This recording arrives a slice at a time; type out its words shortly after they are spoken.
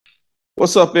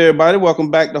What's up, everybody?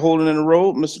 Welcome back to Holding in the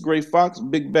Road. Mr. Gray Fox,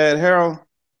 Big Bad Harold.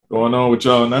 Going on with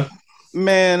y'all now?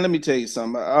 Man, let me tell you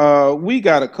something. We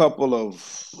got a couple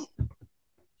of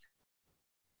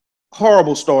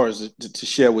horrible stories to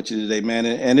share with you today, man.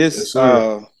 And Yes, it's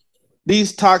sir.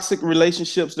 these toxic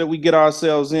relationships that we get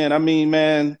ourselves in. I mean,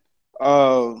 man,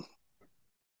 uh,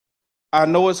 I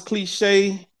know it's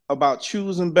cliche about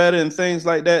choosing better and things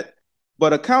like that,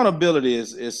 but accountability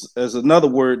is another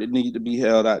word that needs to be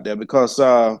held out there because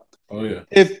Oh yeah.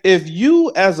 if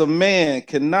you as a man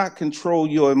cannot control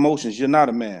your emotions, you're not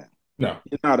a man. No,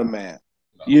 You're not a man.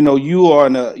 no. You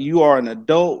are an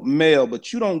adult male,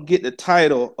 but you don't get the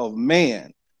title of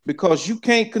man because you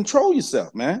can't control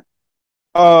yourself, man.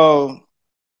 Uh,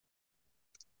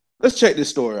 let's check this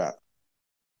story out.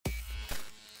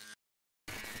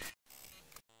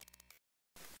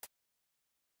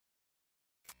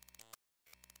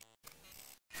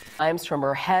 Times from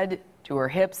her head to her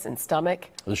hips and stomach.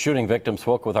 The shooting victim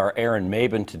spoke with our Aaron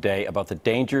Maben today about the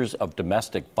dangers of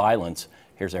domestic violence.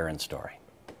 Here's Aaron's story.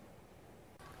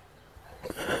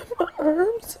 My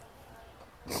arms,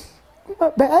 my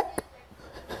back,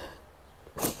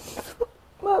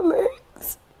 my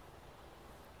legs,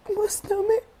 my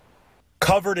stomach.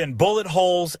 Covered in bullet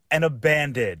holes and a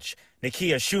bandage,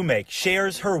 Nikeya Shumake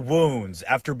shares her wounds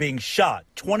after being shot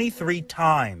 23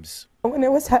 times. When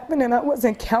it was happening, I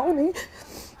wasn't counting.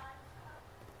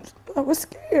 I was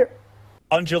scared.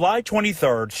 On July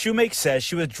 23rd, Shumake says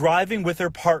she was driving with her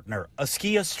partner,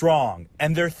 Askia Strong,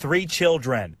 and their 3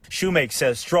 children. Shumake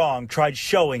says Strong tried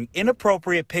showing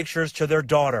inappropriate pictures to their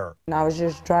daughter. And I was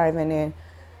just driving and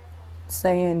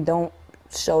saying, don't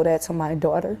show that to my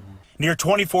daughter. Near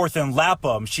 24th and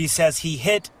Lapham, she says he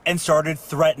hit and started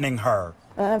threatening her.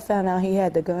 I found out he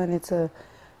had the gun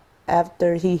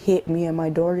after he hit me and my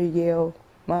daughter yelled,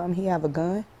 "Mom, he have a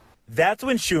gun?" That's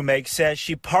when Shumake says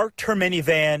she parked her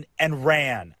minivan and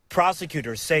ran.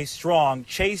 Prosecutors say Strong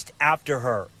chased after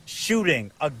her,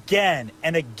 shooting again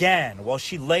and again while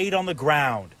she laid on the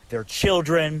ground, their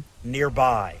children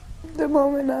nearby. The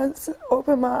moment I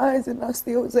opened my eyes and I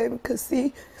still was able to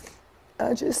see,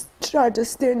 I just tried to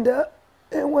stand up.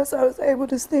 And once I was able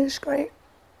to stand straight,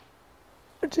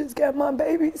 I just got my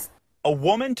babies. A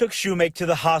woman took Shumake to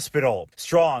the hospital.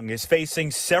 Strong is facing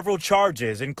several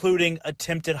charges, including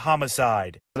attempted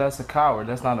homicide. That's a coward.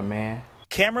 That's not a man.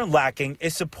 Cameron Lacking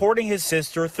is supporting his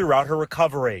sister throughout her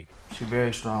recovery. She's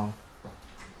very strong.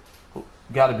 You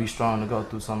gotta be strong to go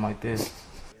through something like this.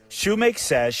 Shumake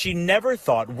says she never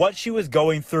thought what she was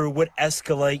going through would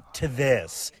escalate to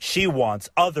this. She wants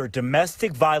other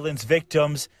domestic violence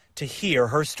victims to hear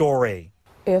her story.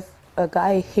 If a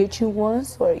guy hit you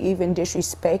once or even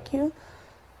disrespect you,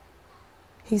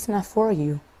 he's not for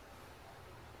you.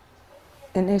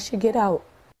 And they should get out.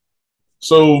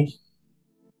 So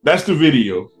that's the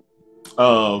video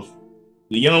of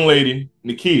the young lady,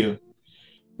 Nikeya,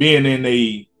 being in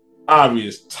a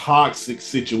obvious toxic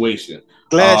situation.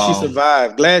 Glad she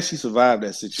survived. Glad she survived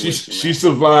that situation. She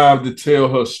survived to tell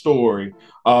her story.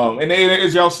 And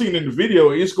as y'all seen in the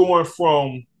video, it's going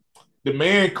from the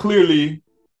man clearly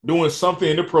doing something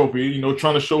inappropriate,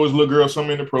 trying to show his little girl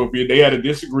something inappropriate. They had a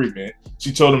disagreement.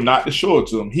 She told him not to show it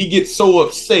to him. He gets so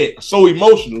upset, so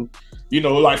emotional,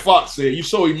 like Fox said, you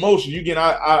so emotional, you get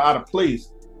out of place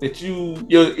that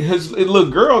his little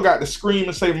girl got to scream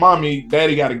and say, "Mommy,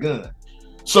 Daddy got a gun."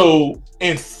 So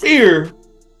in fear,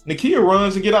 Nikeya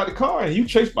runs and get out the car, and you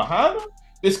chase behind her.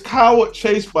 This coward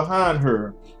chased behind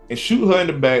her and shoot her in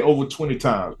the back over 20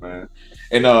 times, man.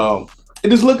 And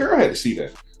this little girl had to see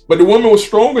that. But the woman was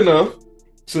strong enough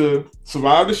to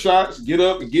survive the shots, get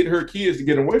up and get her kids to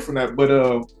get away from that.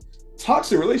 But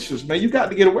toxic relationships, man, you got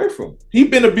to get away from them. He's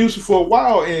been abusive for a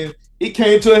while, and it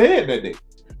came to a head that day.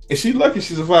 And she's lucky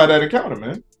she survived that encounter,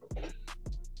 man.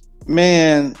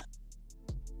 Man,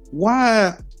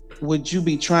 why would you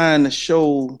be trying to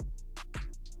show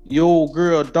your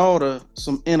girl daughter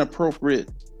some inappropriate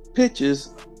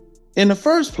pictures in the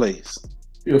first place?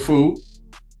 You're a fool.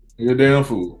 You're a damn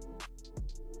fool.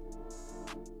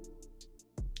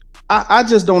 I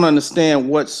just don't understand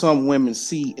what some women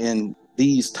see in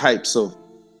these types of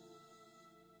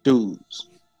dudes.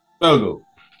 Thuggo.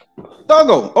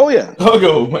 Oh yeah.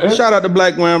 Thuggo, man. Shout out to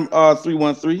Black Ram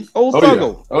 313. Old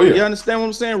Thuggo. Yeah. Oh yeah. You understand what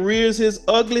I'm saying? Rears his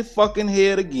ugly fucking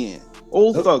head again.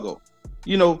 Old Thuggo.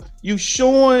 You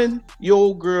showing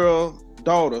your girl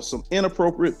daughter some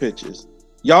inappropriate pictures.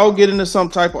 Y'all get into some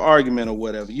type of argument or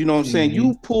whatever. You know what I'm saying?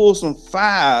 You pull some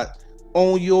fire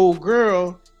on your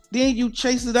girl, then you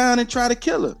chase her down and try to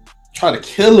kill her. Try to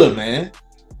kill her, man.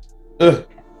 But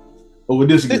with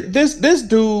this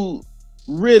dude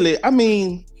really, I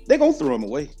mean, they're gonna throw him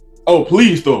away. Oh,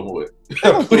 please throw him away. They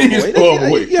don't throw him Please away. throw him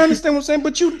away. You understand what I'm saying?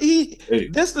 But Hey.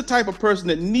 that's the type of person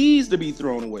that needs to be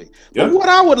thrown away. Yeah. But what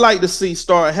I would like to see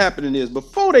start happening is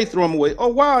before they throw him away,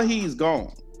 or while he's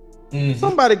gone,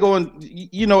 somebody going,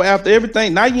 after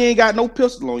everything. Now you ain't got no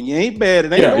pistol on. You ain't bad.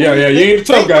 It ain't You ain't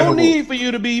the tough guy. No need for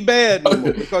you to be bad no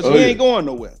more because you ain't going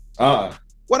nowhere.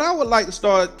 What I would like to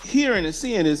start hearing and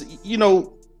seeing is,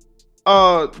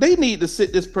 they need to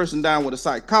sit this person down with a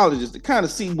psychologist to kind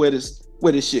of see where this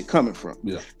shit coming from.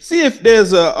 Yeah. See if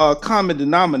there's a common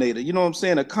denominator, you know what I'm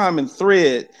saying, a common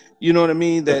thread, you know what I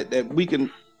mean, that we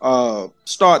can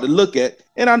start to look at.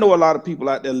 And I know a lot of people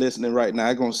out there listening right now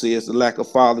are gonna say it's the lack of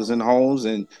fathers in homes,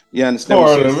 and you understand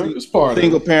part of it. It's part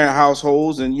single of it. parent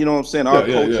households, and you know what I'm saying, our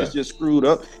culture is just screwed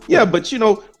up. But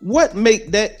what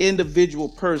make that individual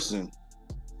person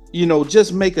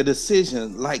just make a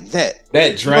decision like that?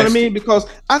 That drastic. You know what I mean? Because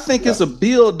I think it's a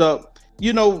build up.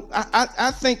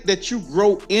 I think that you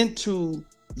grow into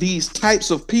these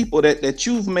types of people that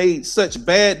you've made such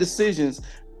bad decisions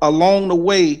along the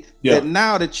way that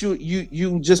now that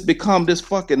you just become this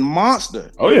fucking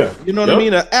monster. Oh yeah. You know what I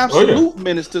mean? An absolute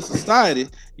menace to society.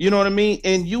 You know what I mean?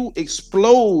 And you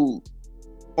explode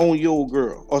on your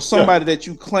girl or somebody that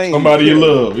you claim. Somebody you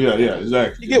love. Yeah,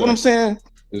 exactly. You get what I'm saying?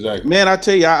 Exactly. Man, I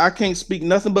tell you, I can't speak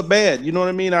nothing but bad. You know what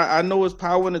I mean? I know it's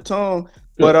power in the tongue,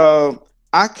 but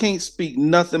I can't speak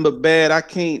nothing but bad. I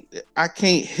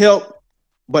can't help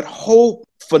but hope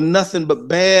for nothing but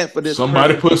bad for this.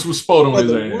 Somebody put some sport on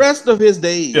his the rest of his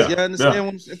days. You understand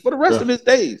what I'm saying? For the rest of his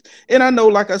days. And I know,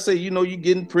 like I say, you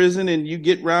get in prison and you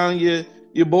get around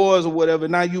your boys or whatever.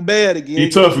 Now you bad again.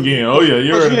 You tough again. Oh yeah,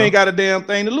 you ain't got a damn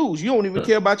thing to lose. You don't even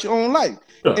care about your own life.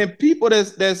 And people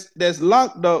that's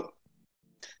locked up,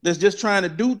 that's just trying to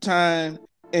do time,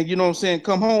 and you know what I'm saying,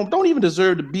 come home, don't even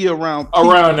deserve to be around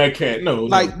that cat. No,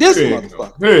 like this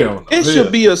motherfucker. Hell no. It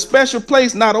should be a special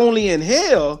place, not only in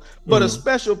hell, but a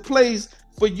special place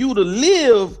for you to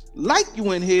live like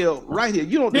you in hell right here.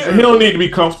 You don't. He don't need to be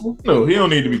comfortable. No, he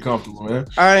don't need to be comfortable, man.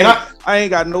 I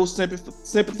ain't got no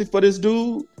sympathy for this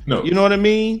dude. No, you know what I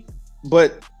mean.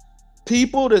 But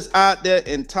people that's out there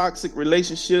in toxic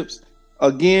relationships,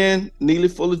 again, Neely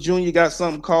Fuller Jr. got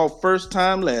something called first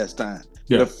time, last time.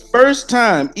 Yeah. The first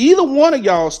time either one of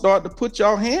y'all start to put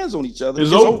y'all hands on each other,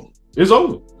 it's over. It's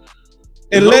over.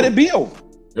 And let it be over.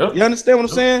 Yep. You understand what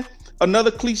I'm saying?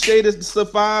 Another cliche to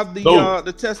survive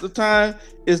the test of time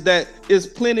is that there's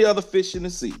plenty other fish in the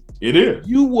sea. It is.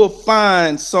 You will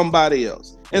find somebody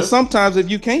else. And sometimes if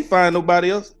you can't find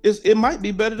nobody else, it might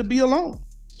be better to be alone.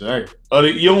 Exactly.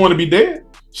 You don't want to be dead.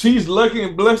 She's lucky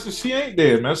and blessed that she ain't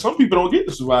dead, man. Some people don't get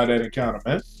to survive that encounter,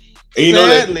 man.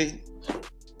 And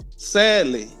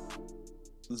sadly,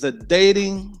 the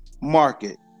dating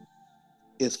market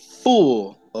is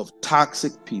full of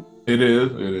toxic people. It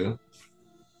is.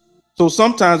 So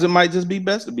sometimes it might just be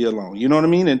best to be alone. You know what I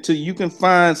mean? Until you can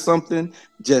find something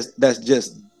that's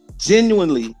just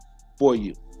genuinely for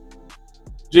you.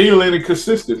 Genuinely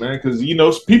consistent, man, because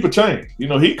people change.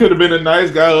 He could have been a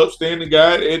nice guy, upstanding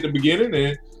guy at the beginning,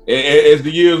 and as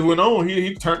the years went on,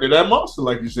 he turned to that monster,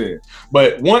 like you said.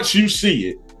 But once you see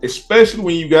it, especially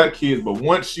when you got kids, but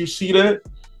once you see that,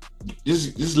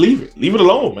 just leave it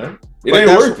alone, man. It ain't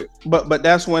worth it. But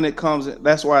that's when it comes.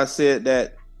 That's why I said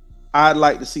that I'd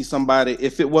like to see somebody.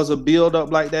 If it was a build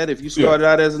up like that, if you started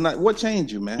out as a night, what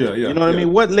changed you, man? You know what I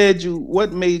mean? What led you?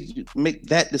 What made you make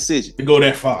that decision to go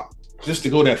that far? Just to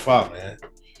go that far, man.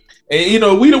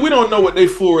 And we don't know what their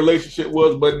full relationship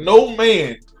was, but no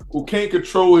man who can't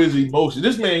control his emotions.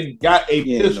 This man got a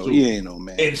pistol. He ain't no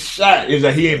man. And shot.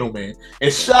 He ain't no man.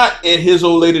 And shot at his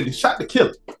old lady. Shot to kill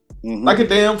her. Like a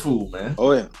damn fool, man.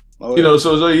 Oh yeah.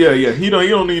 So he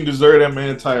don't even deserve that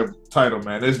man title,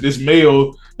 man. This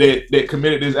male that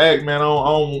committed this act, man. I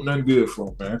don't want nothing good for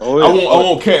him, man. I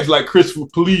want cats like Christopher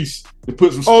Police to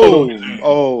put some spit on his hand.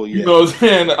 Oh yeah. You know what I'm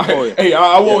saying?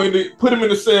 I want him to put him in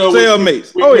the cell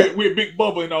cellmates. With Big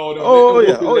Bubba and all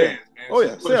that.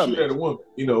 Shoot at a woman,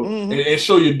 and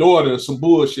show your daughter some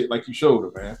bullshit like you showed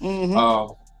her, man.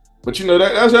 But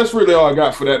that's really all I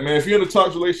got for that, man. If you're in a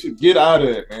toxic relationship, get out of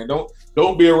it, man.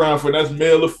 Don't be around for it. That's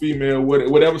male or female,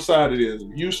 whatever side it is. If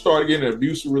you start getting an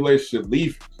abusive relationship,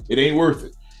 leave it. It ain't worth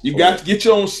it. You got to get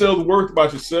your own self-worth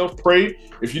about yourself. Pray.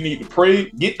 If you need to pray,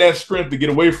 get that strength to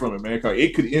get away from it, man, because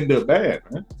it could end up bad,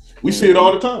 man. We see it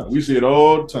all the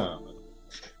time. Man.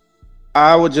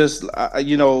 I would just,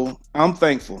 I'm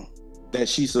thankful that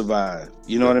she survived.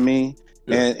 You know what I mean?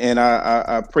 Yeah. And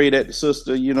I pray that the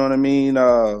sister, you know what I mean,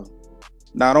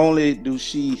 not only do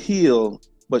she heal,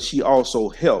 but she also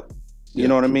helped. You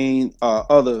know what I mean?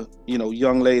 Other,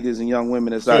 young ladies and young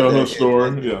women that's out there her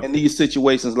story. in these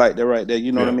situations like that right there.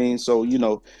 You know what I mean? So,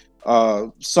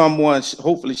 someone,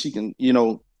 hopefully she can, you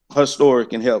know, her story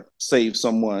can help save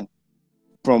someone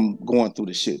from going through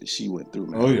the shit that she went through,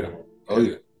 man. Oh yeah. Oh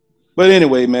yeah. But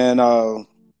anyway, man,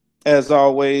 as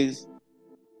always,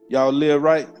 y'all live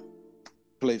right,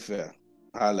 play fair.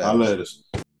 Holla at us.